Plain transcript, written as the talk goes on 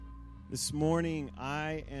This morning,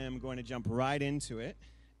 I am going to jump right into it,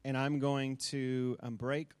 and I'm going to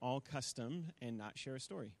break all custom and not share a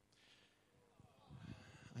story.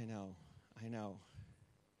 I know.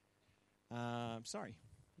 Sorry.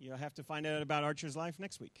 You'll have to find out about Archer's life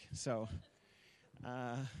next week. So,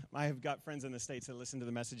 I have got friends in the States that listen to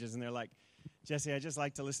the messages, and they're like, Jesse, I just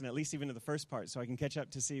like to listen at least even to the first part so I can catch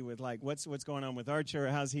up to see with, like, what's going on with Archer,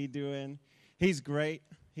 how's he doing? He's great.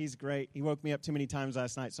 He woke me up too many times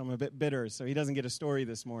last night, so I'm a bit bitter. So he doesn't get a story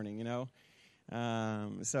this morning, you know.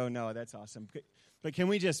 So, no, that's awesome. But can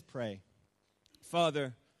we just pray?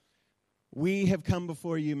 Father, we have come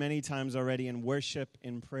before you many times already in worship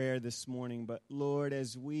and prayer this morning. But, Lord,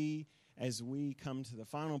 as we come to the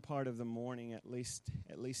final part of the morning, at least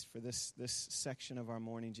for this section of our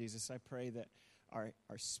morning, Jesus, I pray that our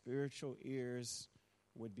spiritual ears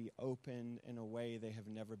would be opened in a way they have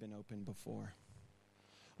never been opened before.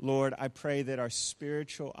 Lord, I pray that our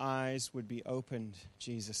spiritual eyes would be opened,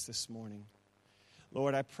 Jesus, this morning.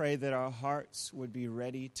 Lord, I pray that our hearts would be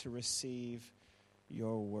ready to receive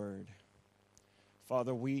your word.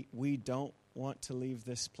 Father, we don't want to leave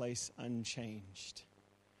this place unchanged.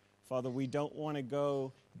 Father, we don't want to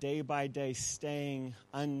go day by day staying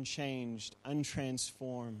unchanged,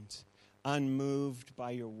 untransformed, unmoved by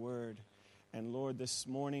your word. And Lord, this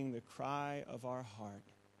morning, the cry of our heart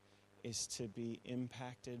is to be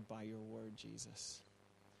impacted by your word, Jesus,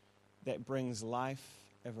 that brings life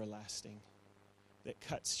everlasting, that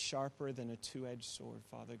cuts sharper than a two-edged sword,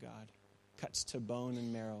 Father God, cuts to bone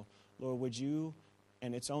and marrow. Lord, would you,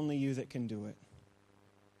 and it's only you that can do it,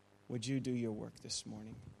 would you do your work this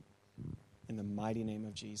morning? In the mighty name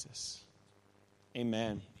of Jesus.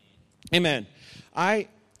 Amen. Amen.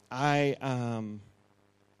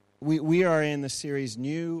 We are in the series,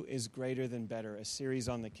 New is Greater Than Better, a series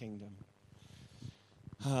on the kingdom.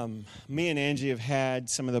 Me and Angie have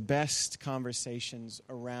had some of the best conversations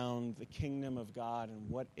around the kingdom of God and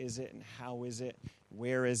what is it and how is it,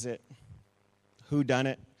 where is it, who done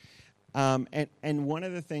it. And one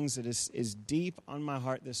of the things that is deep on my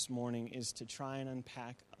heart this morning is to try and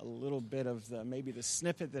unpack a little bit of maybe the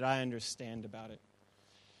snippet that I understand about it.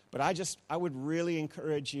 But I would really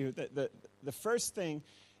encourage you that the first thing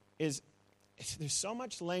is there's so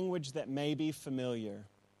much language that may be familiar.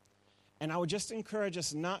 And I would just encourage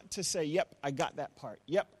us not to say, yep, I got that part.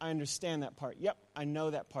 Yep, I understand that part. Yep, I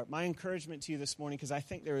know that part. My encouragement to you this morning, because I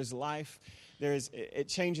think there is life, it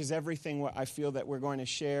changes everything what I feel that we're going to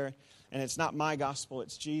share. And it's not my gospel,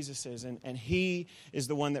 it's Jesus's. And he is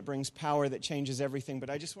the one that brings power that changes everything.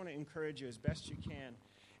 But I just want to encourage you as best you can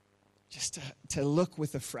just to look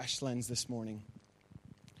with a fresh lens this morning.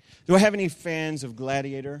 Do I have any fans of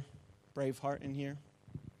Gladiator, Braveheart in here?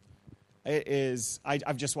 It is.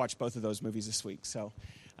 I've just watched both of those movies this week, so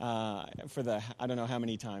I don't know how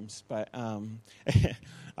many times, but I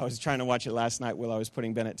was trying to watch it last night while I was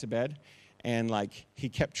putting Bennett to bed, and he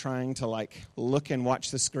kept trying to look and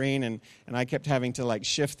watch the screen, and I kept having to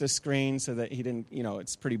shift the screen so that he didn't,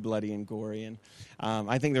 it's pretty bloody and gory, and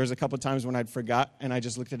I think there was a couple of times when I'd forgot, and I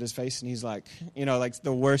just looked at his face, and he's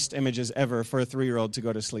the worst images ever for a 3-year-old to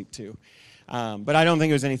go to sleep to, but I don't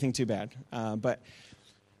think it was anything too bad, but.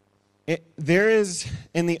 There is,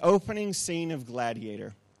 in the opening scene of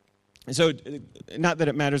Gladiator, so not that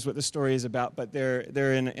it matters what the story is about, but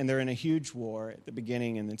they're in a huge war at the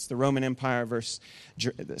beginning, and it's the Roman Empire versus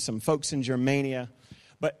some folks in Germania.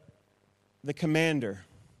 But the commander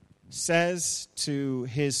says to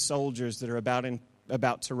his soldiers that are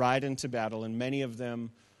about to ride into battle, and many of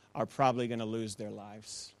them are probably going to lose their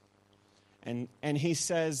lives. And he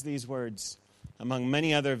says these words, among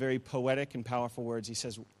many other very poetic and powerful words. He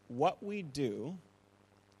says, "What we do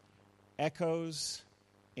echoes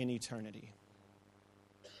in eternity."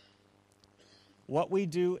 What we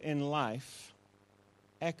do in life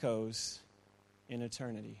echoes in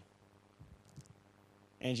eternity.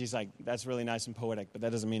 Angie's like, that's really nice and poetic, but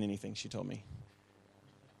that doesn't mean anything, she told me.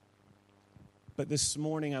 But this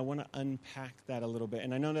morning, I want to unpack that a little bit.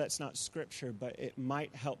 And I know that's not scripture, but it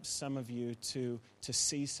might help some of you to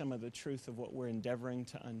see some of the truth of what we're endeavoring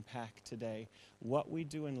to unpack today. What we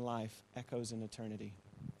do in life echoes in eternity.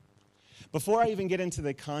 Before I even get into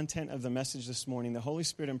the content of the message this morning, the Holy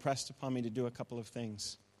Spirit impressed upon me to do a couple of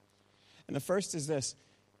things. And the first is this,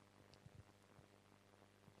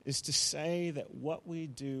 is to say that what we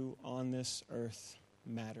do on this earth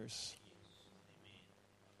matters.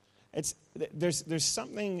 There's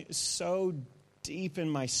something so deep in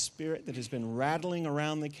my spirit that has been rattling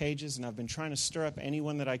around the cages, and I've been trying to stir up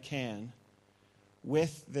anyone that I can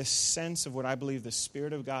with this sense of what I believe the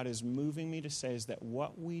Spirit of God is moving me to say, is that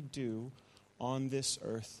what we do on this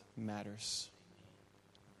earth matters.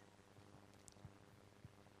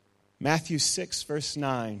 Matthew 6, verse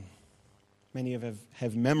 9. Many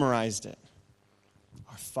have memorized it.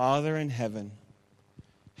 Our Father in heaven,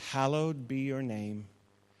 hallowed be your name.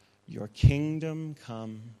 Your kingdom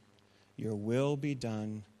come. Your will be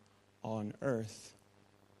done on earth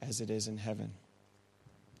as it is in heaven.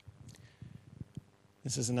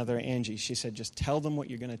 This is another Angie. She said, just tell them what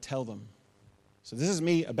you're going to tell them. So this is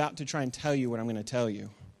me about to try and tell you what I'm going to tell you.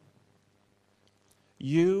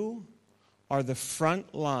 You are the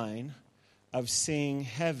front line of seeing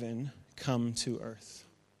heaven come to earth.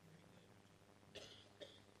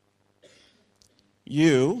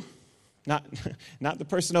 You, not the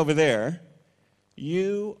person over there,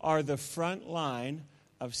 you are the front line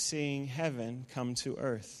of seeing heaven come to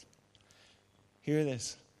earth. Hear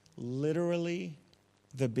this. Literally,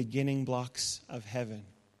 the beginning blocks of heaven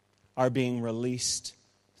are being released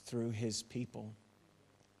through his people,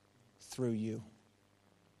 through you.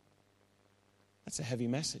 That's a heavy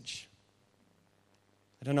message.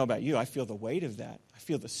 I don't know about you. I feel the weight of that. I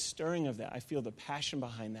feel the stirring of that. I feel the passion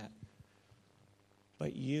behind that.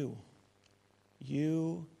 But you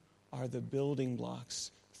are the building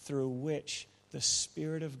blocks through which the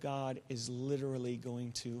Spirit of God is literally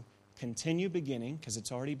going to continue beginning, because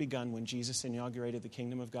it's already begun when Jesus inaugurated the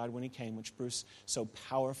kingdom of God when he came, which Bruce so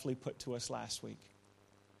powerfully put to us last week.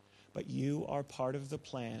 But you are part of the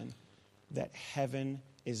plan that heaven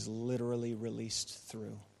is literally released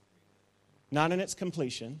through. Not in its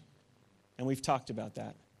completion, and we've talked about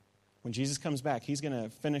that. When Jesus comes back, he's going to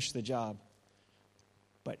finish the job.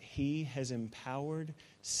 But he has empowered,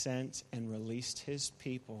 sent, and released his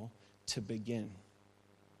people to begin.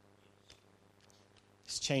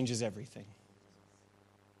 This changes everything.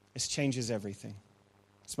 This changes everything.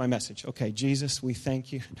 It's my message. Okay, Jesus, we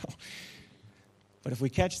thank you. No. But if we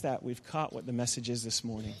catch that, we've caught what the message is this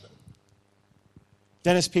morning.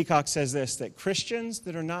 Dennis Peacock says this, that Christians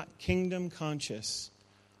that are not kingdom conscious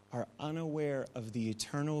are unaware of the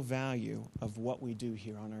eternal value of what we do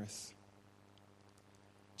here on earth.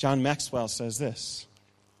 John Maxwell says this,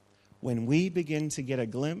 when we begin to get a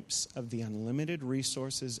glimpse of the unlimited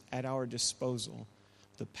resources at our disposal,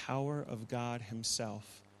 the power of God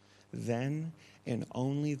himself, then and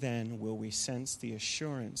only then will we sense the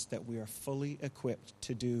assurance that we are fully equipped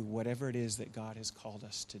to do whatever it is that God has called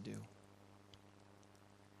us to do.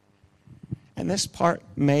 And this part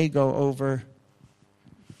may go over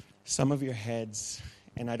some of your heads,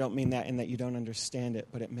 and I don't mean that in that you don't understand it,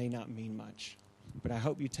 but it may not mean much. But I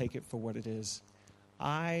hope you take it for what it is.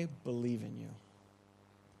 I believe in you.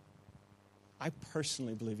 I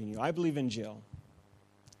personally believe in you. I believe in Jill.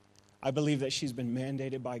 I believe that she's been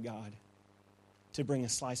mandated by God to bring a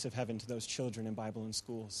slice of heaven to those children in Bible and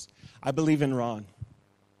schools. I believe in Ron.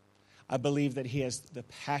 I believe that he has the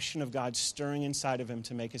passion of God stirring inside of him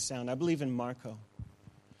to make a sound. I believe in Marco,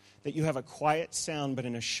 that you have a quiet sound but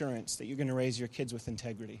an assurance that you're going to raise your kids with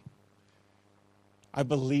integrity. I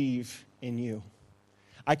believe in you.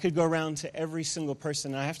 I could go around to every single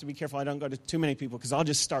person, and I have to be careful I don't go to too many people because I'll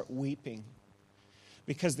just start weeping.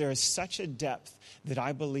 Because there is such a depth that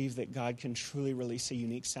I believe that God can truly release a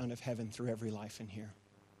unique sound of heaven through every life in here.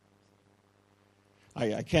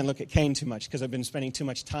 I can't look at Cain too much because I've been spending too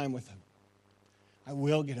much time with him. I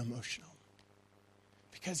will get emotional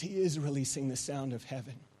because he is releasing the sound of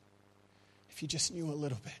heaven. If you just knew a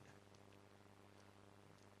little bit.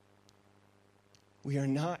 We are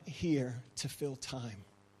not here to fill time.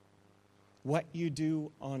 What you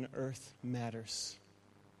do on earth matters.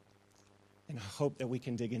 And I hope that we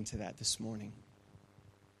can dig into that this morning.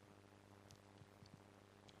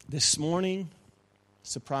 This morning,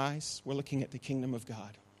 surprise, we're looking at the kingdom of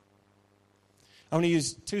God. I want to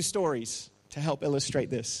use two stories to help illustrate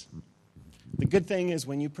this. The good thing is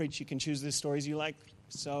when you preach, you can choose the stories you like.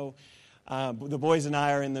 So the boys and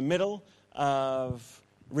I are in the middle of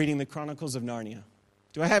reading the Chronicles of Narnia.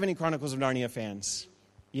 Do I have any Chronicles of Narnia fans?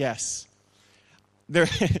 Yes.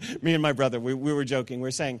 Me and my brother, we were joking. We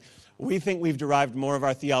were saying, we think we've derived more of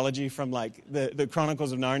our theology from like the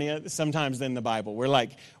Chronicles of Narnia sometimes than the Bible. We're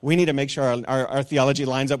like, we need to make sure our theology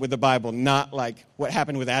lines up with the Bible, not like what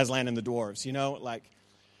happened with Aslan and the dwarves, you know?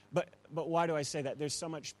 But why do I say that? There's so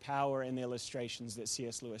much power in the illustrations that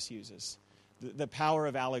C.S. Lewis uses. The power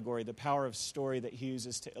of allegory, the power of story that he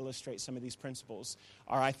uses to illustrate some of these principles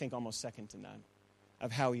are, I think, almost second to none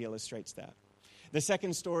of how he illustrates that. The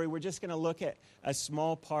second story, we're just going to look at a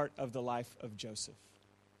small part of the life of Joseph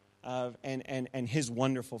and his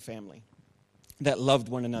wonderful family that loved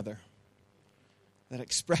one another, that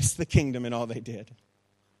expressed the kingdom in all they did.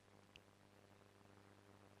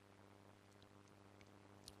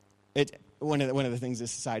 one of the things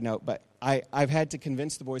is a side note, but I've had to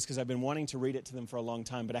convince the boys because I've been wanting to read it to them for a long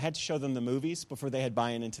time, but I had to show them the movies before they had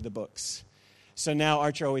buy-in into the books. So now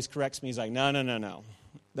Archer always corrects me. He's like, no.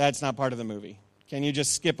 That's not part of the movie. Can you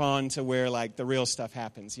just skip on to where like the real stuff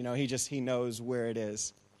happens? You know, he knows where it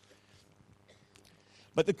is.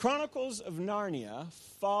 But the Chronicles of Narnia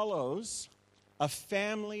follows a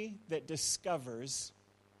family that discovers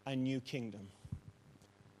a new kingdom.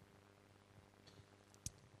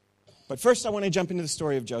 But first I want to jump into the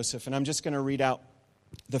story of Joseph, and I'm just going to read out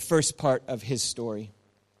the first part of his story.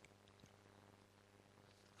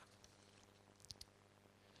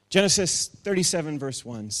 Genesis 37 verse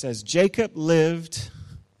 1 says, Jacob lived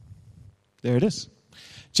in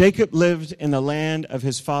the land of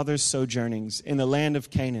his father's sojournings, in the land of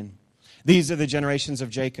Canaan. These are the generations of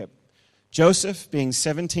Jacob. Joseph, being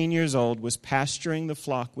 17 years old, was pasturing the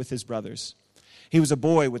flock with his brothers. He was a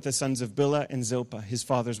boy with the sons of Bilhah and Zilpah, his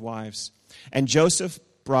father's wives. And Joseph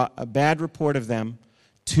brought a bad report of them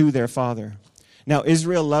to their father. Now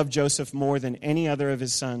Israel loved Joseph more than any other of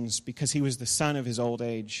his sons, because he was the son of his old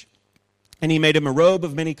age. And he made him a robe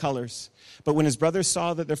of many colors. But when his brothers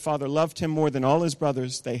saw that their father loved him more than all his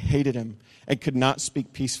brothers, they hated him and could not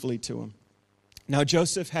speak peacefully to him. Now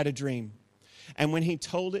Joseph had a dream. And when he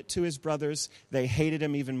told it to his brothers, they hated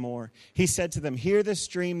him even more. He said to them, hear this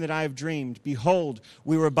dream that I have dreamed. Behold,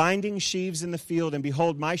 we were binding sheaves in the field, and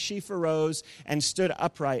behold, my sheaf arose and stood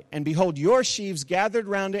upright. And behold, your sheaves gathered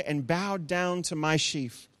round it and bowed down to my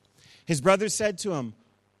sheaf. His brothers said to him,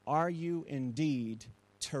 are you indeed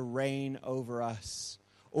to reign over us?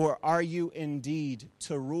 Or are you indeed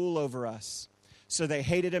to rule over us? So they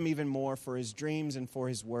hated him even more for his dreams and for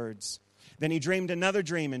his words. Then he dreamed another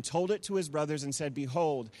dream and told it to his brothers and said,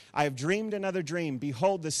 behold, I have dreamed another dream.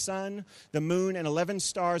 Behold, the sun, the moon, and 11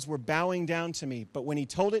 stars were bowing down to me. But when he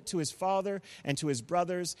told it to his father and to his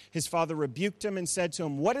brothers, his father rebuked him and said to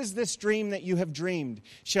him, what is this dream that you have dreamed?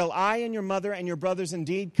 Shall I and your mother and your brothers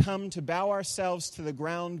indeed come to bow ourselves to the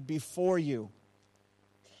ground before you?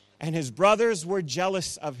 And his brothers were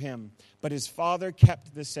jealous of him, but his father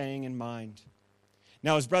kept the saying in mind.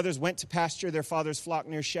 Now his brothers went to pasture their father's flock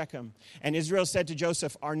near Shechem. And Israel said to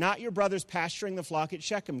Joseph, are not your brothers pasturing the flock at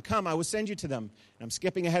Shechem? Come, I will send you to them. And I'm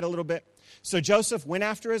skipping ahead a little bit. So Joseph went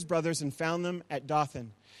after his brothers and found them at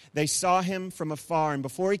Dothan. They saw him from afar, and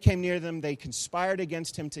before he came near them, they conspired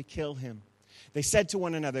against him to kill him. They said to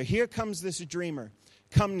one another, here comes this dreamer.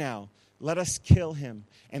 Come now, let us kill him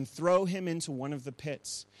and throw him into one of the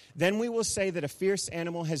pits. Then we will say that a fierce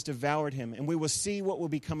animal has devoured him, and we will see what will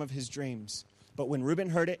become of his dreams. But when Reuben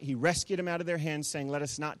heard it, he rescued him out of their hands, saying, let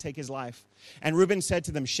us not take his life. And Reuben said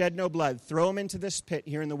to them, shed no blood, throw him into this pit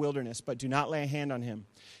here in the wilderness, but do not lay a hand on him,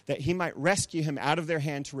 that he might rescue him out of their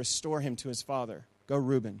hand to restore him to his father. Go,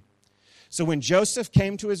 Reuben. So when Joseph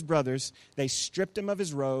came to his brothers, they stripped him of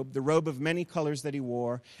his robe, the robe of many colors that he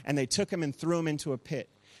wore, and they took him and threw him into a pit.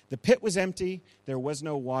 The pit was empty, there was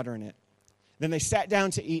no water in it. Then they sat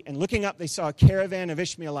down to eat, and looking up, they saw a caravan of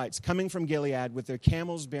Ishmaelites coming from Gilead with their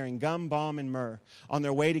camels bearing gum, balm, and myrrh on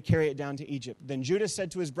their way to carry it down to Egypt. Then Judah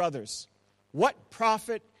said to his brothers, what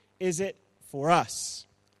profit is it for us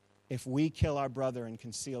if we kill our brother and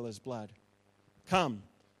conceal his blood? Come,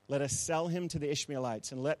 let us sell him to the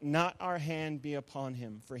Ishmaelites, and let not our hand be upon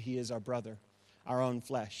him, for he is our brother, our own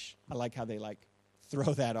flesh. I like how they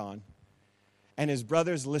throw that on. And his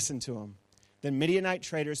brothers listened to him. Then Midianite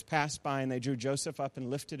traders passed by, and they drew Joseph up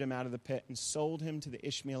and lifted him out of the pit and sold him to the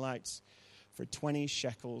Ishmaelites for 20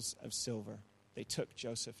 shekels of silver. They took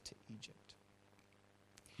Joseph to Egypt.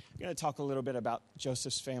 I'm going to talk a little bit about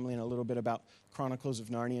Joseph's family and a little bit about Chronicles of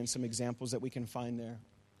Narnia and some examples that we can find there.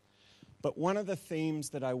 But one of the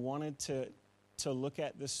themes that I wanted to look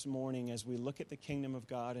at this morning as we look at the kingdom of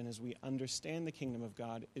God and as we understand the kingdom of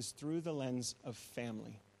God is through the lens of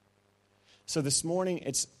family. So this morning,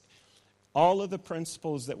 it's all of the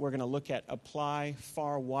principles that we're going to look at apply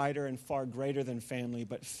far wider and far greater than family.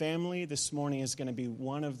 But family this morning is going to be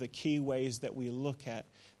one of the key ways that we look at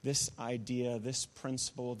this idea, this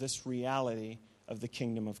principle, this reality of the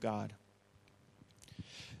kingdom of God.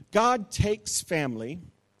 God takes family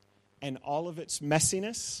and all of its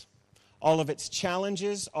messiness, all of its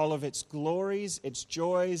challenges, all of its glories, its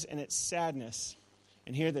joys, and its sadness.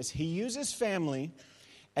 And hear this, he uses family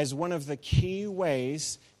as one of the key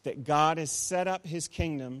ways that God has set up his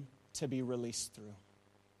kingdom to be released through.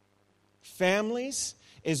 Families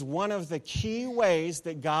is one of the key ways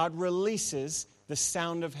that God releases the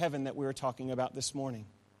sound of heaven that we were talking about this morning.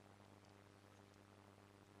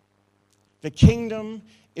 The kingdom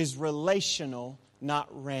is relational, not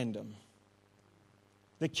random.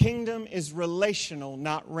 The kingdom is relational,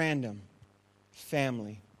 not random.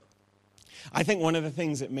 Family. I think one of the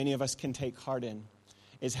things that many of us can take heart in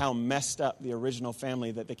is how messed up the original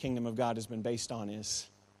family that the kingdom of God has been based on is.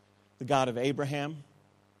 The God of Abraham,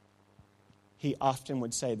 he often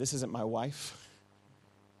would say, this isn't my wife.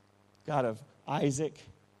 God of Isaac,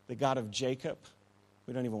 the God of Jacob.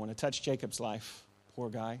 We don't even want to touch Jacob's life. Poor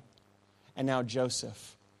guy. And now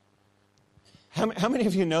Joseph. How many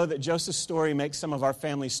of you know that Joseph's story makes some of our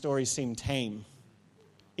family stories seem tame?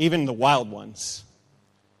 Even the wild ones.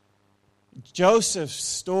 Joseph's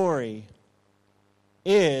story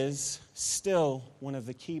is still one of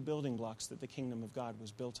the key building blocks that the kingdom of God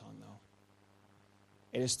was built on, though.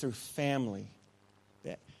 It is through family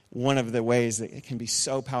that one of the ways that it can be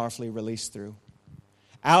so powerfully released through.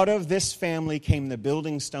 Out of this family came the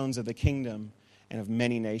building stones of the kingdom and of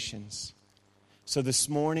many nations. So this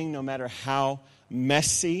morning, no matter how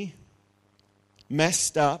messy,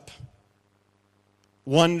 messed up,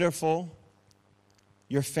 wonderful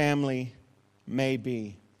your family may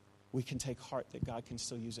be, we can take heart that God can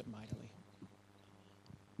still use it mightily.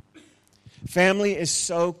 Family is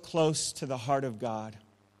so close to the heart of God.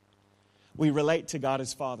 We relate to God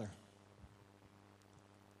as Father.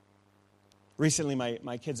 Recently,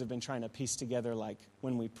 my kids have been trying to piece together, like,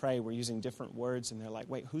 when we pray, we're using different words, and they're like,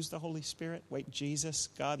 wait, who's the Holy Spirit? Wait, Jesus,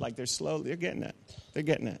 God? Like, they're getting it. They're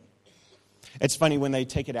getting it. It's funny when they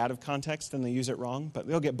take it out of context and they use it wrong, but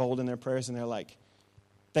they'll get bold in their prayers, and they're like,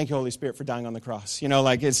 thank you, Holy Spirit, for dying on the cross. You know,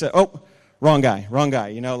 like, it's, wrong guy.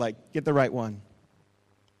 You know, like, get the right one.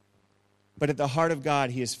 But at the heart of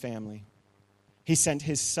God, he is family. He sent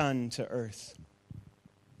his Son to earth.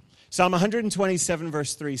 Psalm 127,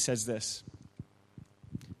 verse 3 says this.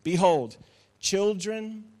 Behold,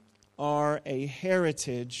 children are a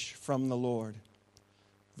heritage from the Lord.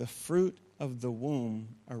 The fruit of the womb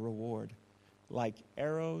a reward. Like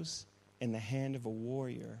arrows in the hand of a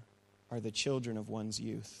warrior are the children of one's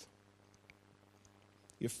youth.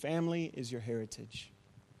 Your family is your heritage.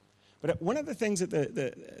 But one of the things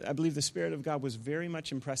that I believe the Spirit of God was very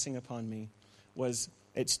much impressing upon me was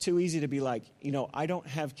it's too easy to be like, I don't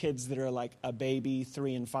have kids that are like a baby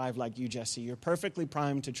 3 and 5 like you, Jesse. You're perfectly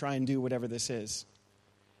primed to try and do whatever this is.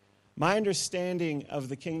 My understanding of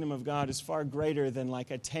the kingdom of God is far greater than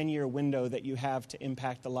like a 10-year window that you have to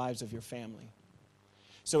impact the lives of your family.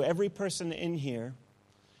 So every person in here,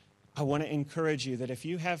 I want to encourage you that if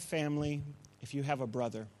you have family, if you have a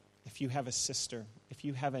brother, if you have a sister, if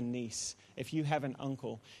you have a niece, if you have an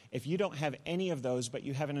uncle, if you don't have any of those, but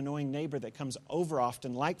you have an annoying neighbor that comes over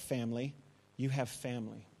often like family, you have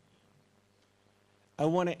family. I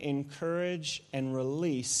want to encourage and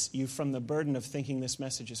release you from the burden of thinking this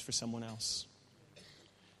message is for someone else.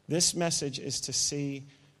 This message is to see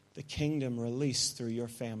the kingdom released through your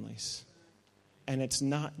families. And it's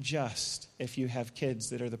not just if you have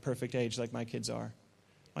kids that are the perfect age like my kids are.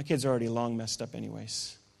 My kids are already long messed up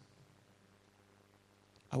anyways.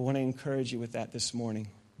 I want to encourage you with that this morning.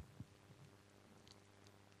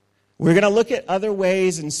 We're going to look at other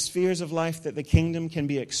ways and spheres of life that the kingdom can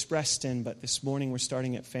be expressed in, but this morning we're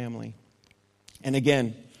starting at family. And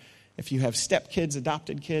again, if you have stepkids,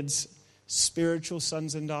 adopted kids, spiritual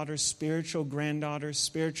sons and daughters, spiritual granddaughters,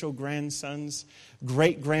 spiritual grandsons,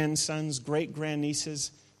 great-grandsons,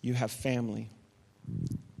 great-grandnieces, you have family.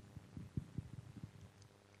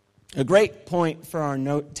 A great point for our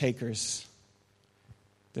note takers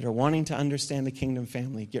that are wanting to understand the kingdom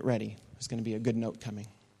family. Get ready. There's going to be a good note coming.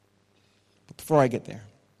 But before I get there,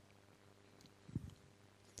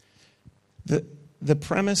 the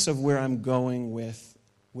premise of where I'm going with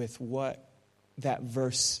what that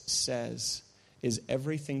verse says is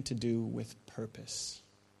everything to do with purpose,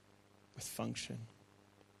 with function.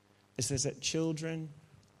 It says that children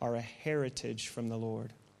are a heritage from the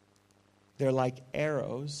Lord. They're like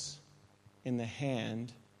arrows in the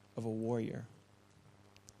hand of a warrior.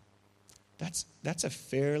 That's a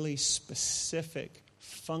fairly specific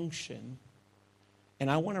function. And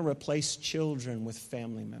I want to replace children with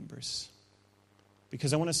family members.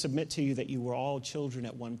 Because I want to submit to you that you were all children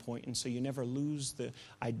at one point, and so you never lose the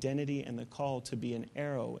identity and the call to be an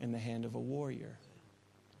arrow in the hand of a warrior.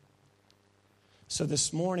 So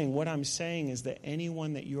this morning, what I'm saying is that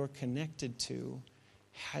anyone that you're connected to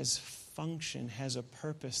has function, has a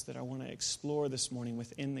purpose that I want to explore this morning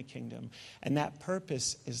within the kingdom. And that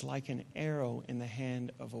purpose is like an arrow in the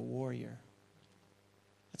hand of a warrior.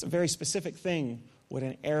 That's a very specific thing, what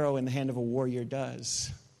an arrow in the hand of a warrior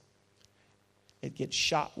does. It gets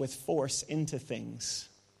shot with force into things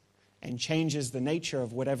and changes the nature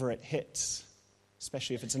of whatever it hits,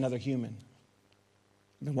 especially if it's another human.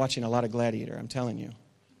 I've been watching a lot of Gladiator, I'm telling you.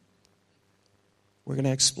 We're going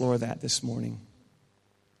to explore that this morning.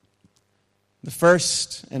 The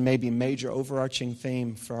first and maybe major overarching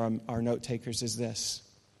theme for our note takers is this.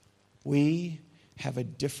 We have a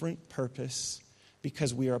different purpose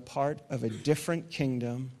because we are part of a different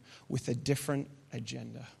kingdom with a different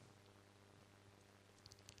agenda.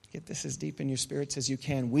 Get this as deep in your spirits as you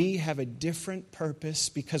can. We have a different purpose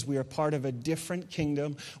because we are part of a different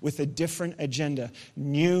kingdom with a different agenda.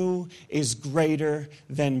 New is greater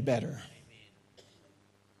than better.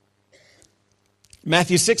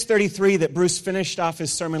 Matthew 6:33 that Bruce finished off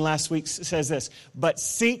his sermon last week says this, but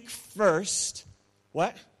seek first,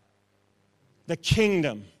 what? The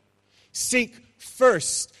kingdom. Seek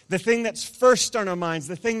first. The thing that's first on our minds,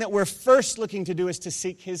 the thing that we're first looking to do is to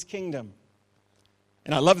seek His kingdom.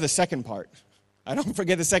 And I love the second part. I don't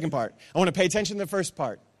forget the second part. I want to pay attention to the first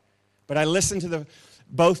part. But I listen to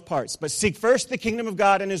both parts. But seek first the kingdom of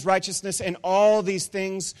God and His righteousness, and all these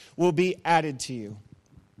things will be added to you.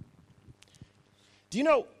 Do you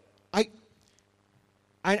know,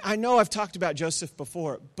 I know I've talked about Joseph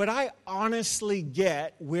before, but I honestly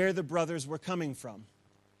get where the brothers were coming from.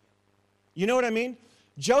 You know what I mean?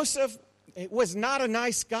 Joseph was not a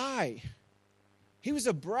nice guy. He was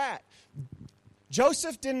a brat.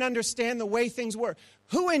 Joseph didn't understand the way things were.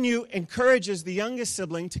 Who in you encourages the youngest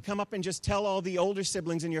sibling to come up and just tell all the older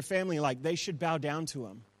siblings in your family like they should bow down to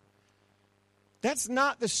him? That's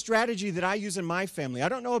not the strategy that I use in my family. I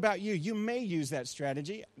don't know about you. You may use that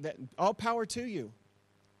strategy. All power to you.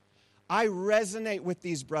 I resonate with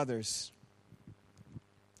these brothers.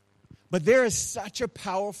 But there is such a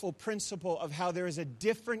powerful principle of how there is a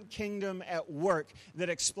different kingdom at work that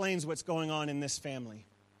explains what's going on in this family.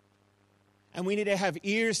 And we need to have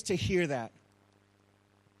ears to hear that.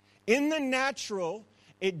 In the natural,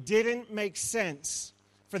 it didn't make sense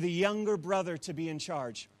for the younger brother to be in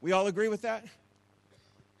charge. We all agree with that?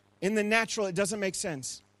 In the natural, it doesn't make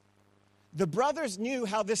sense. The brothers knew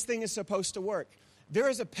how this thing is supposed to work. There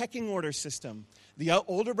is a pecking order system. The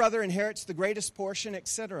older brother inherits the greatest portion,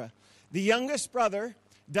 etc. The youngest brother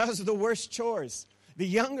does the worst chores. The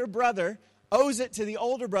younger brother owes it to the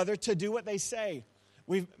older brother to do what they say.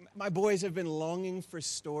 My boys have been longing for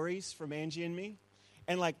stories from Angie and me.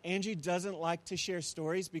 And Angie doesn't like to share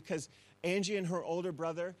stories because Angie and her older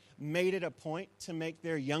brother made it a point to make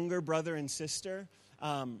their younger brother and sister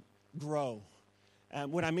grow.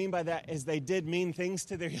 What I mean by that is they did mean things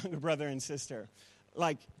to their younger brother and sister.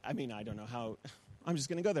 I don't know how. I'm just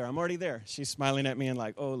going to go there. I'm already there. She's smiling at me and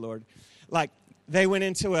oh, Lord. They went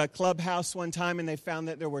into a clubhouse one time and they found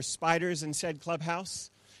that there were spiders in said clubhouse.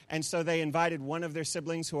 And so they invited one of their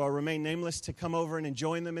siblings, who will remain nameless, to come over and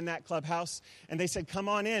join them in that clubhouse. And they said, come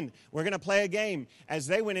on in. We're going to play a game. As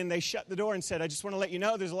they went in, they shut the door and said, I just want to let you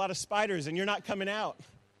know there's a lot of spiders and you're not coming out.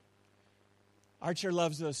 Archer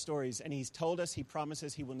loves those stories, and he's told us, he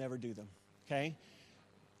promises he will never do them, okay?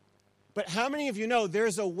 But how many of you know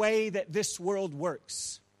there's a way that this world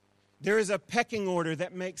works? There is a pecking order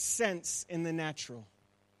that makes sense in the natural.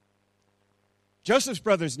 Joseph's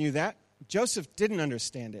brothers knew that. Joseph didn't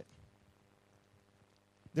understand it.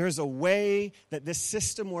 There is a way that this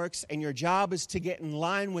system works, and your job is to get in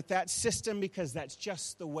line with that system because that's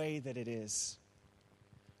just the way that it is.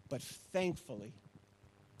 But thankfully,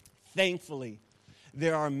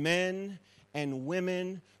 there are men and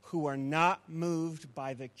women who are not moved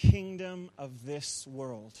by the kingdom of this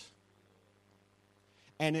world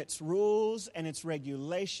and its rules and its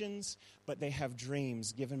regulations, but they have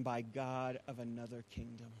dreams given by God of another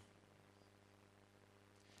kingdom.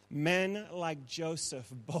 Men like Joseph,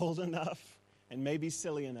 bold enough and maybe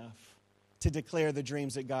silly enough to declare the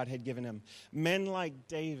dreams that God had given him. Men like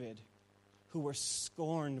David, who were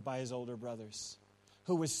scorned by his older brothers,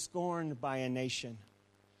 who was scorned by a nation.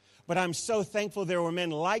 But I'm so thankful there were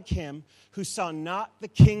men like him who saw not the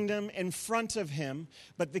kingdom in front of him,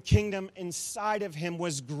 but the kingdom inside of him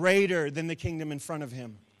was greater than the kingdom in front of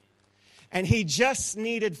him. And he just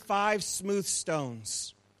needed 5 smooth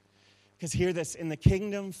stones. Because hear this, in the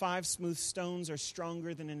kingdom, 5 smooth stones are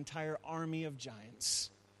stronger than an entire army of giants.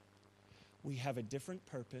 We have a different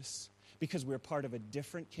purpose because we're part of a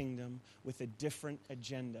different kingdom with a different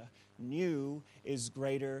agenda. New is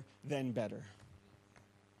greater than better.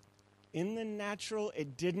 In the natural,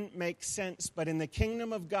 it didn't make sense, but in the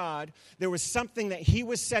kingdom of God, there was something that he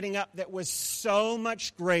was setting up that was so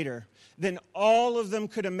much greater than all of them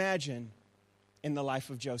could imagine in the life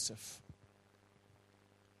of Joseph.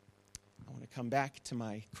 I want to come back to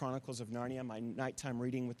my Chronicles of Narnia, my nighttime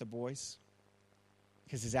reading with the boys,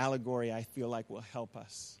 because his allegory, I feel like, will help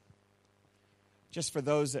us. Just for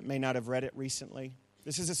those that may not have read it recently,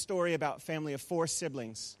 this is a story about a family of 4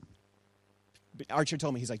 siblings. Archer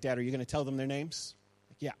told me, he's like, Dad, are you going to tell them their names?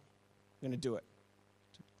 Yeah, I'm going to do it.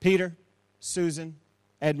 Peter, Susan,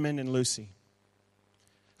 Edmund, and Lucy,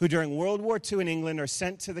 who during World War II in England are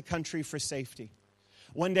sent to the country for safety.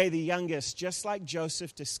 One day, the youngest, just like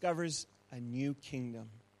Joseph, discovers a new kingdom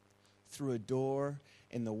through a door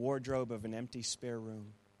in the wardrobe of an empty spare room.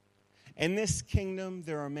 In this kingdom,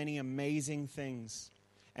 there are many amazing things.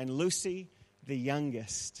 And Lucy, the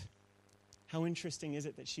youngest, how interesting is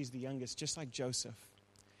it that she's the youngest, just like Joseph?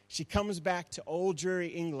 She comes back to Old Drury,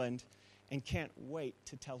 England, and can't wait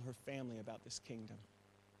to tell her family about this kingdom.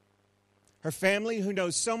 Her family, who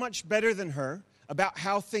knows so much better than her about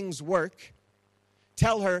how things work,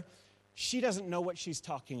 tell her she doesn't know what she's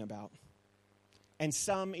talking about. And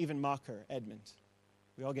some even mock her, Edmund.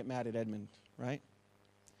 We all get mad at Edmund, right?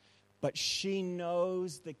 But she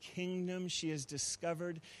knows the kingdom she has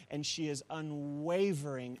discovered, and she is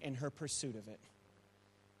unwavering in her pursuit of it.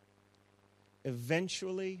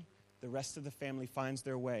 Eventually, the rest of the family finds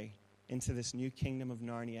their way into this new kingdom of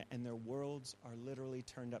Narnia, and their worlds are literally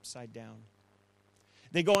turned upside down.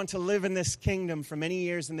 They go on to live in this kingdom for many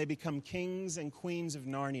years, and they become kings and queens of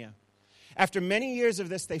Narnia. After many years of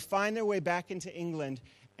this, they find their way back into England,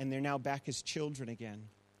 and they're now back as children again.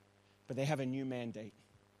 But they have a new mandate: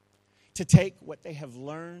 to take what they have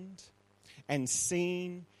learned and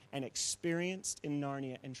seen and experienced in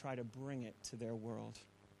Narnia and try to bring it to their world.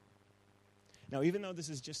 Now, even though this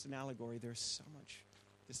is just an allegory, there's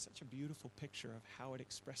such a beautiful picture of how it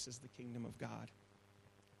expresses the kingdom of God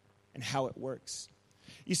and how it works.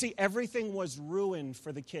 You see, everything was ruined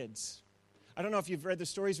for the kids. I don't know if you've read the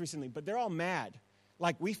stories recently, but they're all mad.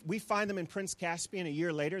 Like, we find them in Prince Caspian a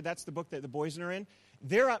year later. That's the book that the boys are in.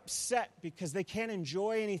 They're upset because they can't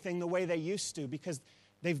enjoy anything the way they used to because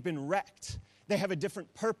they've been wrecked. They have a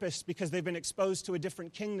different purpose because they've been exposed to a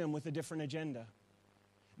different kingdom with a different agenda.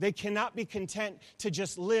 They cannot be content to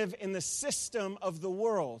just live in the system of the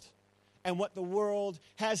world and what the world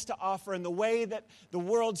has to offer and the way that the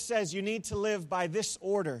world says you need to live by this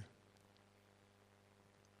order.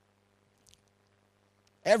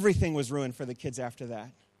 Everything was ruined for the kids after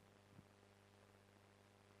that.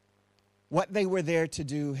 What they were there to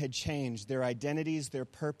do had changed. Their identities, their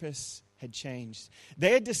purpose had changed.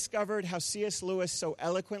 They had discovered how C.S. Lewis so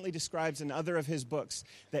eloquently describes in other of his books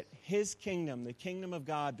that his kingdom, the kingdom of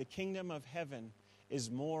God, the kingdom of heaven,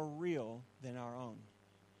 is more real than our own.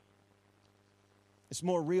 It's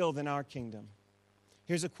more real than our kingdom.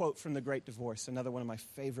 Here's a quote from The Great Divorce, another one of my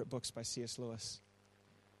favorite books by C.S. Lewis.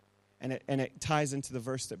 And it ties into the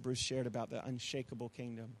verse that Bruce shared about the unshakable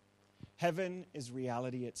kingdom. Heaven is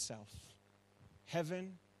reality itself.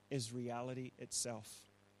 Heaven is reality itself.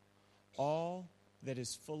 All that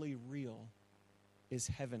is fully real is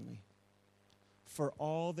heavenly. For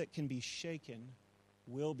all that can be shaken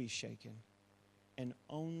will be shaken, and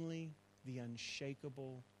only the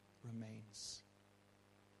unshakable remains.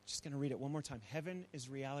 Just going to read it one more time. Heaven is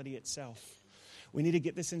reality itself. We need to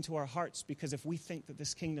get this into our hearts, because if we think that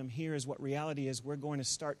this kingdom here is what reality is, we're going to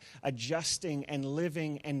start adjusting and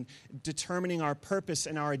living and determining our purpose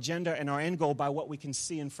and our agenda and our end goal by what we can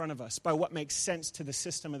see in front of us, by what makes sense to the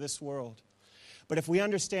system of this world. But if we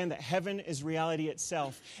understand that heaven is reality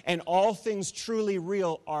itself and all things truly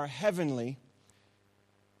real are heavenly,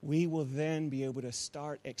 we will then be able to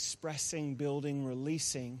start expressing, building,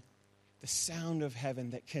 releasing the sound of heaven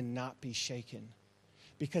that cannot be shaken.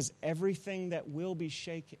 Because everything that will be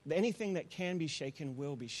shaken, anything that can be shaken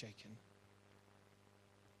will be shaken.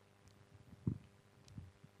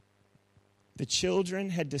 The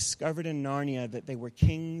children had discovered in Narnia that they were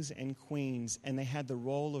kings and queens, and they had the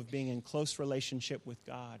role of being in close relationship with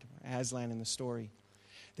God, Aslan in the story.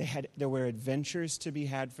 There were adventures to be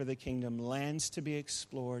had for the kingdom, lands to be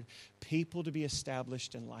explored, people to be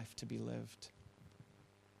established, and life to be lived.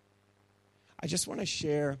 I just want to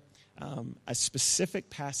share a specific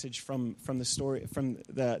passage from the story, from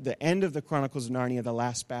the end of the Chronicles of Narnia, the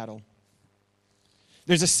last battle.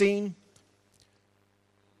 There's a scene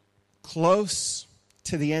close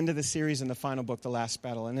to the end of the series in the final book, The Last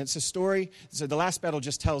Battle. And it's a story, so the last battle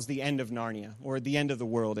just tells the end of Narnia, or the end of the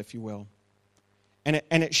world, if you will. And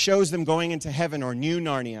it shows them going into heaven, or new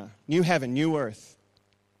Narnia, new heaven, new earth.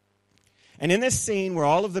 And in this scene where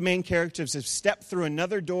all of the main characters have stepped through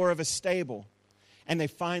another door of a stable, and they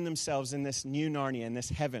find themselves in this new Narnia, in this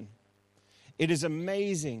heaven. It is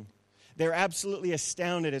amazing. They're absolutely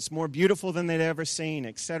astounded. It's more beautiful than they'd ever seen,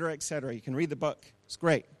 etc., etc. You can read the book. It's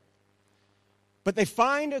great. But they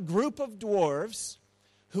find a group of dwarves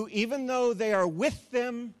who, even though they are with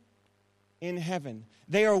them in heaven,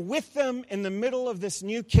 they are with them in the middle of this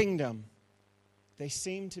new kingdom, they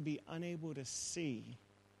seem to be unable to see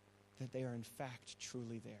that they are in fact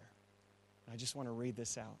truly there. I just want to read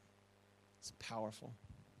this out. It's powerful.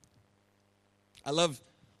 I love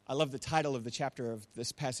the title of the chapter of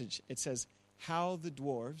this passage. It says, "How the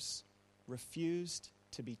dwarves refused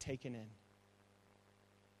to be taken in."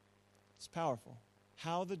 It's powerful.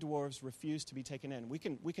 How the dwarves refused to be taken in. We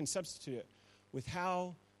can substitute it with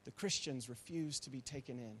how the Christians refuse to be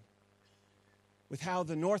taken in. With how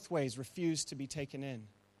the Northways refuse to be taken in.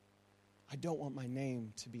 I don't want my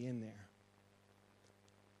name to be in there.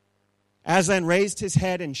 Aslan raised his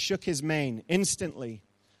head and shook his mane. Instantly,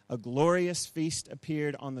 a glorious feast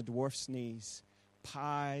appeared on the dwarf's knees.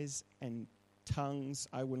 Pies and tongues,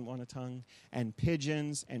 I wouldn't want a tongue, and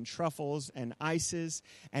pigeons and truffles and ices,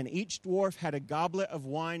 and each dwarf had a goblet of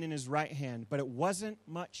wine in his right hand, but it wasn't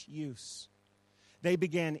much use. They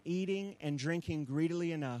began eating and drinking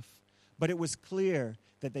greedily enough, but it was clear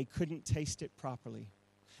that they couldn't taste it properly.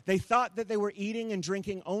 They thought that they were eating and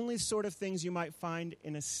drinking only sort of things you might find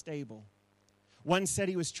in a stable. One said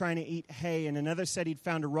he was trying to eat hay, and another said he'd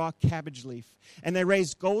found a raw cabbage leaf. And they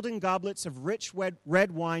raised golden goblets of rich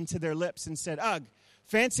red wine to their lips and said, "Ugh,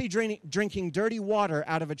 fancy drinking dirty water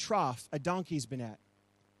out of a trough a donkey's been at."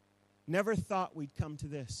 Never thought we'd come to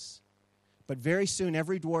this. But very soon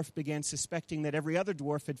every dwarf began suspecting that every other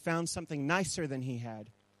dwarf had found something nicer than he had.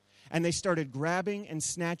 And they started grabbing and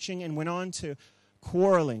snatching and went on to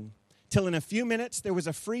quarreling, till in a few minutes there was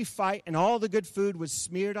a free fight and all the good food was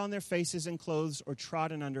smeared on their faces and clothes or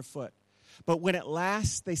trodden underfoot. But when at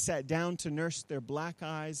last they sat down to nurse their black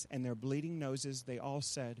eyes and their bleeding noses, they all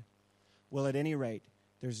said, "Well, at any rate,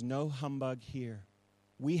 there's no humbug here.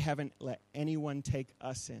 We haven't let anyone take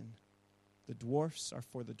us in. The dwarfs are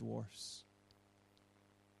for the dwarfs."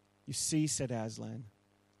 "You see," said Aslan,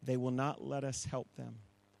 "they will not let us help them.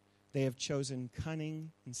 They have chosen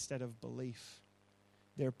cunning instead of belief.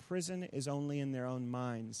 Their prison is only in their own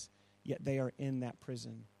minds, yet they are in that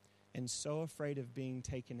prison, and so afraid of being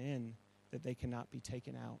taken in that they cannot be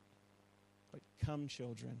taken out. But come,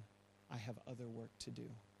 children, I have other work to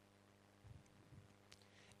do."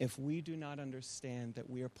 If we do not understand that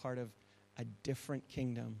we are part of a different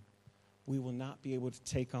kingdom, we will not be able to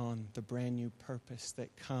take on the brand new purpose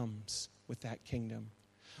that comes with that kingdom.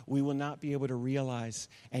 We will not be able to realize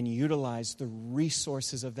and utilize the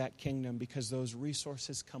resources of that kingdom because those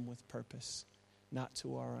resources come with purpose, not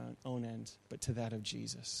to our own end, but to that of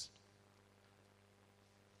Jesus.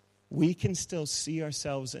 We can still see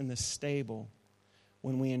ourselves in the stable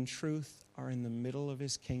when we in truth are in the middle of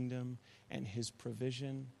his kingdom and his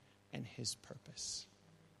provision and his purpose.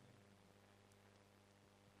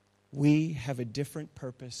 We have a different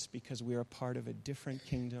purpose because we are part of a different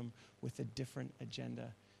kingdom with a different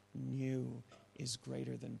agenda. New is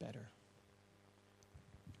greater than better.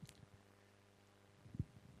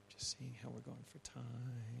 Just seeing how we're going for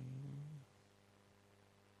time.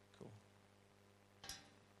 Cool.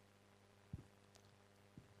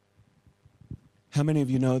 How many of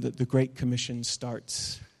you know that the Great Commission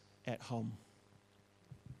starts at home?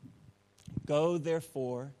 Go,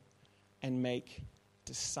 therefore, and make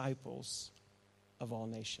disciples of all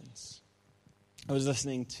nations. I was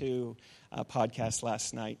listening to a podcast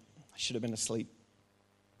last night. I should have been asleep,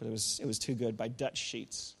 but it was too good, by Dutch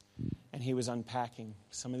Sheets. And he was unpacking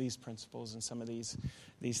some of these principles and some of these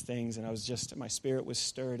things, and my spirit was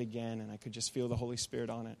stirred again, and I could just feel the Holy Spirit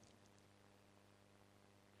on it.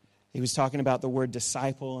 He was talking about the word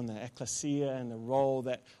disciple and the ecclesia and the role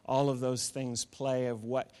that all of those things play of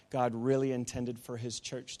what God really intended for his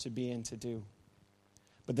church to be and to do.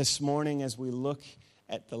 But this morning, as we look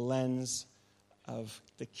at the lens of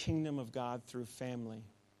the kingdom of God through family,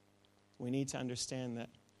 we need to understand that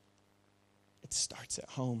it starts at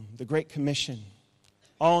home. The Great Commission,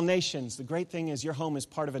 all nations. The great thing is your home is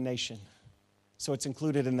part of a nation. So it's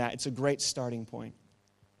included in that. It's a great starting point.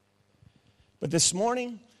 But this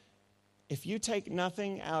morning, if you take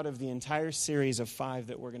nothing out of the entire series of 5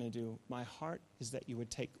 that we're going to do, my heart is that you would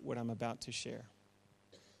take what I'm about to share.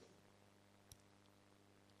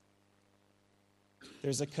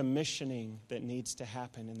 There's a commissioning that needs to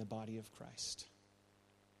happen in the body of Christ.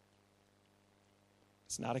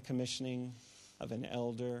 It's not a commissioning of an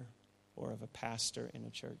elder or of a pastor in a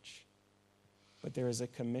church, but there is a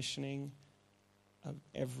commissioning of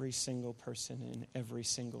every single person in every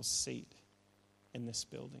single seat in this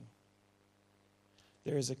building.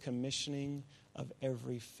 There is a commissioning of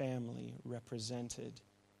every family represented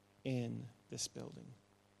in this building.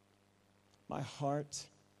 My heart,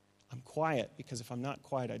 I'm quiet because if I'm not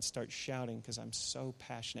quiet, I'd start shouting because I'm so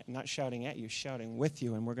passionate. Not shouting at you, shouting with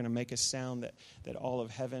you. And we're going to make a sound that all of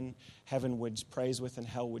heaven would praise with and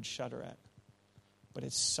hell would shudder at. But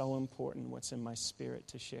it's so important what's in my spirit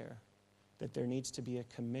to share, that there needs to be a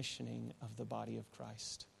commissioning of the body of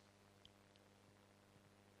Christ.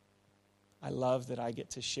 I love that I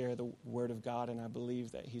get to share the Word of God, and I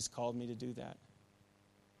believe that He's called me to do that.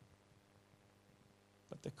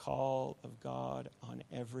 But the call of God on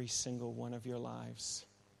every single one of your lives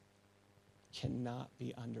cannot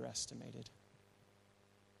be underestimated.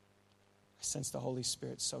 I sense the Holy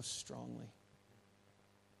Spirit so strongly.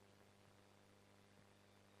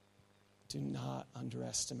 Do not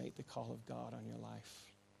underestimate the call of God on your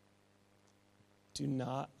life. Do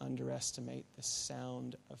not underestimate the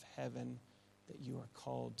sound of heaven that you are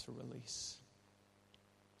called to release.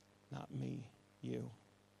 Not me, you.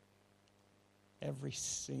 Every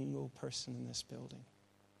single person in this building.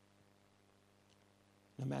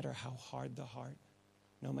 No matter how hard the heart,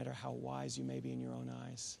 no matter how wise you may be in your own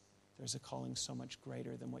eyes, there's a calling so much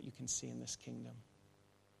greater than what you can see in this kingdom.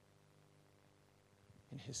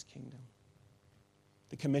 In His kingdom.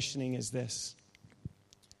 The commissioning is this.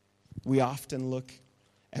 We often look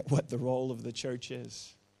at what the role of the church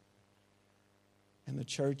is. And the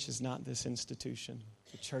church is not this institution.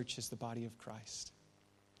 The church is the body of Christ.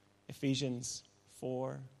 Ephesians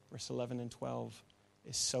 4, verse 11 and 12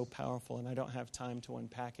 is so powerful, and I don't have time to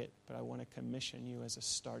unpack it, but I want to commission you as a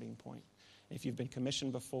starting point. If you've been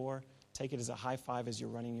commissioned before, take it as a high five as you're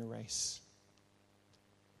running your race.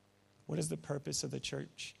 What is the purpose of the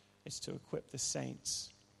church? It's to equip the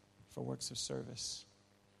saints for works of service.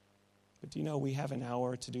 But do you know we have an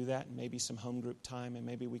hour to do that, and maybe some home group time, and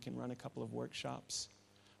maybe we can run a couple of workshops.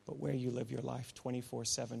 But where you live your life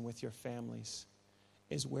 24/7 with your families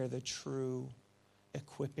is where the true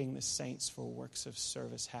equipping the saints for works of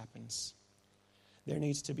service happens. There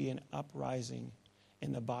needs to be an uprising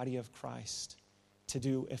in the body of Christ to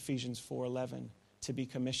do Ephesians 4:11, to be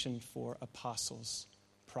commissioned for apostles,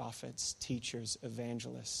 prophets, teachers,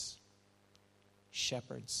 evangelists,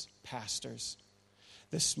 shepherds, pastors.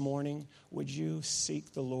 This morning, would you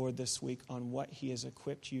seek the Lord this week on what He has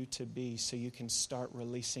equipped you to be so you can start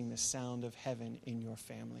releasing the sound of heaven in your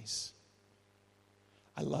families?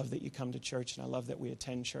 I love that you come to church, and I love that we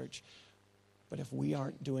attend church. But if we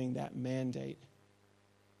aren't doing that mandate,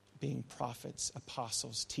 being prophets,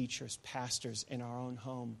 apostles, teachers, pastors in our own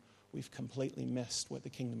home, we've completely missed what the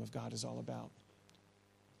kingdom of God is all about.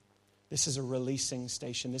 This is a releasing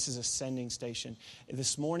station. This is a sending station.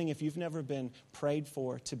 This morning, if you've never been prayed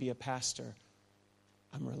for to be a pastor,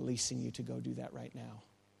 I'm releasing you to go do that right now.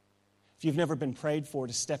 If you've never been prayed for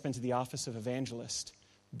to step into the office of evangelist,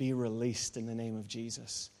 be released in the name of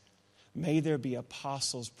Jesus. May there be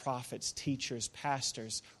apostles, prophets, teachers,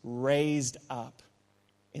 pastors raised up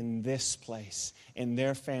in this place, in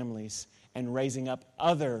their families, and raising up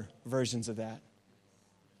other versions of that.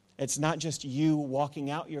 It's not just you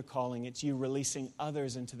walking out your calling, it's you releasing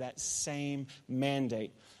others into that same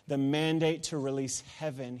mandate. The mandate to release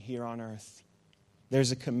heaven here on earth.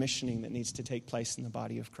 There's a commissioning that needs to take place in the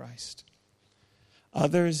body of Christ.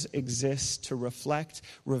 Others exist to reflect,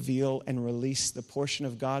 reveal, and release the portion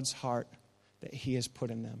of God's heart that He has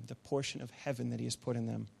put in them, the portion of heaven that He has put in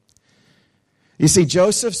them. You see,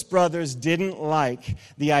 Joseph's brothers didn't like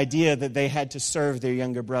the idea that they had to serve their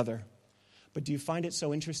younger brother. But do you find it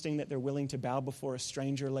so interesting that they're willing to bow before a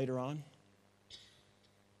stranger later on?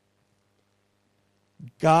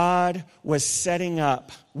 God was setting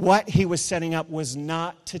up, what He was setting up was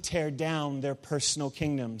not to tear down their personal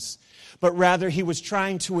kingdoms, but rather He was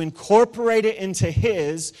trying to incorporate it into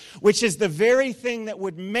His, which is the very thing that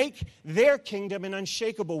would make their kingdom an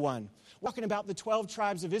unshakable one. We're talking about the 12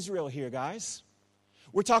 tribes of Israel here, guys.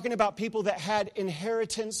 We're talking about people that had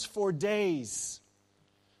inheritance for days.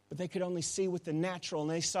 But they could only see with the natural,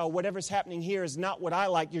 and they saw whatever's happening here is not what I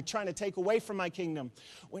like. You're trying to take away from my kingdom.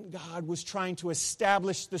 When God was trying to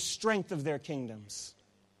establish the strength of their kingdoms.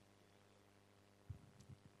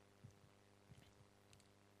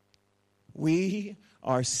 We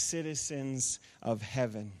are citizens of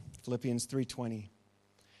heaven. Philippians 3:20.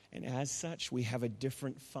 And as such, we have a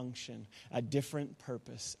different function, a different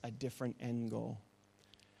purpose, a different end goal.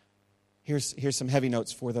 Here's some heavy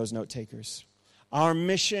notes for those note takers. Our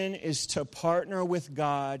mission is to partner with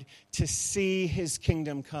God to see His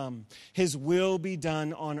kingdom come. His will be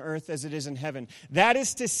done on earth as it is in heaven. That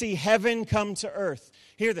is to see heaven come to earth.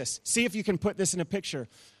 Hear this. See if you can put this in a picture.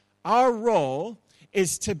 Our role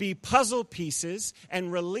is to be puzzle pieces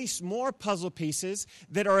and release more puzzle pieces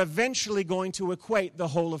that are eventually going to equate the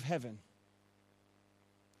whole of heaven.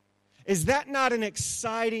 Is that not an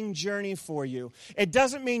exciting journey for you? It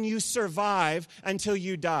doesn't mean you survive until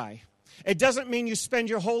you die. It doesn't mean you spend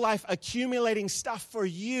your whole life accumulating stuff for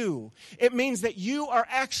you. It means that you are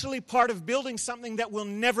actually part of building something that will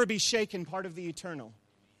never be shaken, part of the eternal.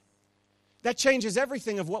 That changes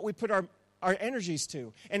everything of what we put our energies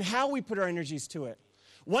to and how we put our energies to it.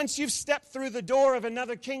 Once you've stepped through the door of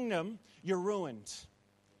another kingdom, you're ruined.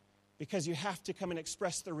 Because you have to come and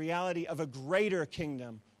express the reality of a greater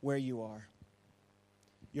kingdom where you are.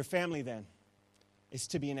 Your family, then, is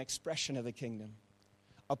to be an expression of the kingdom.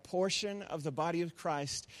 A portion of the body of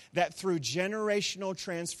Christ that through generational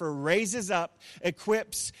transfer raises up,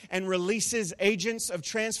 equips, and releases agents of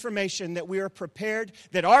transformation that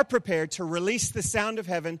are prepared to release the sound of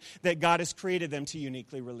heaven that God has created them to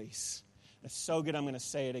uniquely release. That's so good, I'm going to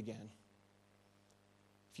say it again.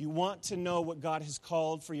 If you want to know what God has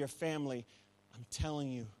called for your family, I'm telling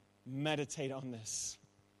you, meditate on this.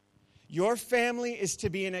 Your family is to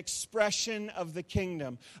be an expression of the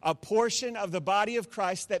kingdom, a portion of the body of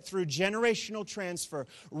Christ that through generational transfer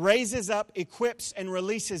raises up, equips, and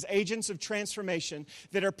releases agents of transformation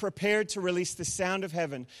that are prepared to release the sound of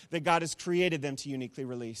heaven that God has created them to uniquely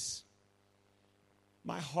release.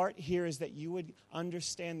 My heart here is that you would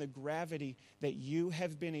understand the gravity that you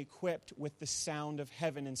have been equipped with the sound of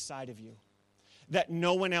heaven inside of you, that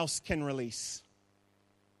no one else can release.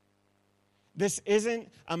 This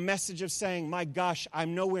isn't a message of saying, my gosh,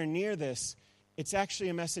 I'm nowhere near this. It's actually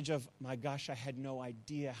a message of, my gosh, I had no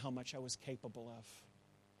idea how much I was capable of.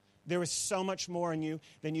 There is so much more in you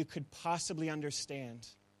than you could possibly understand.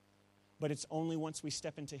 But it's only once we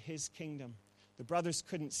step into His kingdom. The brothers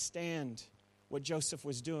couldn't stand what Joseph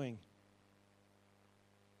was doing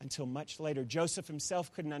until much later. Joseph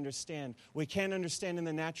himself couldn't understand. We can't understand in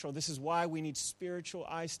the natural. This is why we need spiritual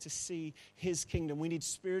eyes to see His kingdom. We need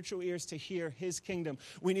spiritual ears to hear His kingdom.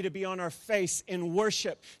 We need to be on our face in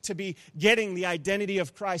worship to be getting the identity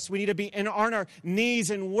of Christ. We need to be on our knees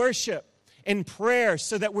in worship, in prayer,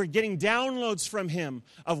 so that we're getting downloads from Him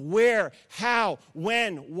of where, how,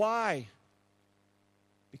 when, why.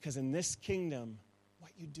 Because in this kingdom,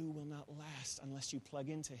 what you do will not last unless you plug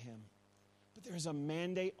into Him. But there is a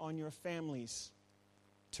mandate on your families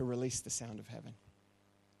to release the sound of heaven.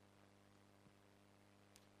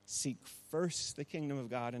 Seek first the kingdom of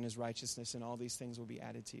God and His righteousness, and all these things will be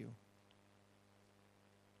added to you.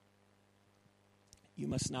 You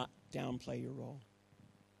must not downplay your role.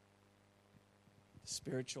 The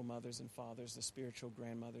spiritual mothers and fathers, the spiritual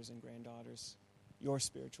grandmothers and granddaughters, your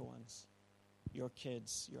spiritual ones, your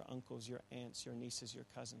kids, your uncles, your aunts, your nieces, your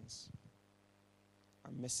cousins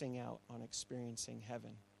are missing out on experiencing heaven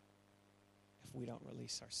if we don't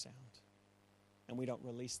release our sound. And we don't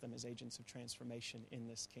release them as agents of transformation in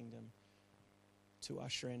this kingdom to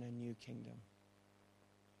usher in a new kingdom,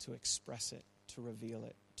 to express it, to reveal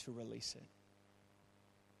it, to release it.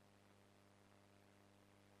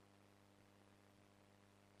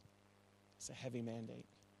 It's a heavy mandate,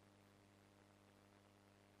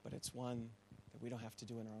 but it's one that we don't have to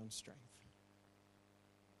do in our own strength.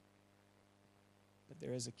 But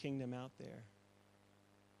there is a kingdom out there,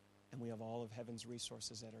 and we have all of heaven's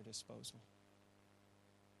resources at our disposal.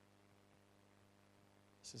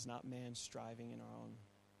 This is not man striving in our own.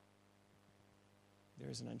 There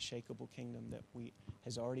is an unshakable kingdom that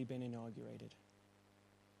has already been inaugurated.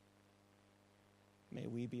 May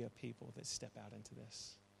we be a people that step out into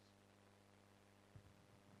this.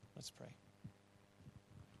 Let's pray.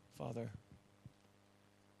 Father,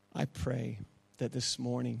 I pray that this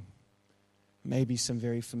morning may be some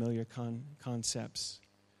very familiar concepts,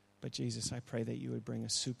 but Jesus, I pray that you would bring a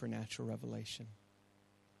supernatural revelation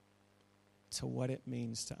to what it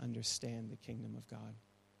means to understand the kingdom of God.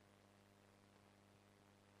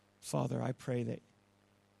 Father, I pray that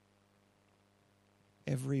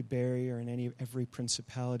every barrier and every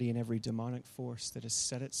principality and every demonic force that has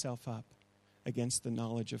set itself up against the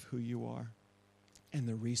knowledge of who you are and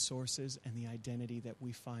the resources and the identity that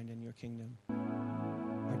we find in your kingdom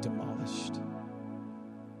are demolished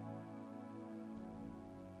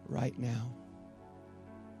right now.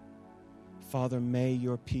 Father, may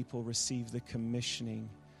your people receive the commissioning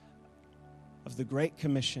of the Great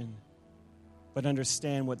Commission, but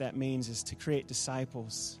understand what that means is to create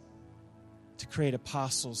disciples, to create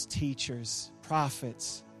apostles, teachers,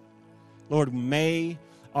 prophets. Lord, may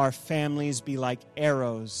our families be like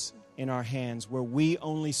arrows in our hands where we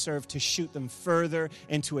only serve to shoot them further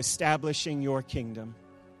into establishing your kingdom.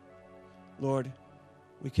 Lord,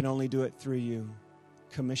 we can only do it through you.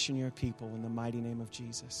 Commission your people in the mighty name of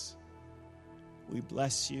Jesus. We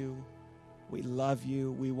bless you. We love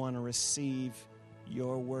you. We want to receive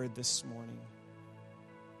your word this morning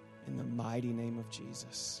in the mighty name of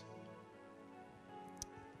Jesus.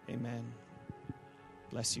 Amen.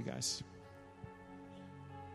 Bless you guys.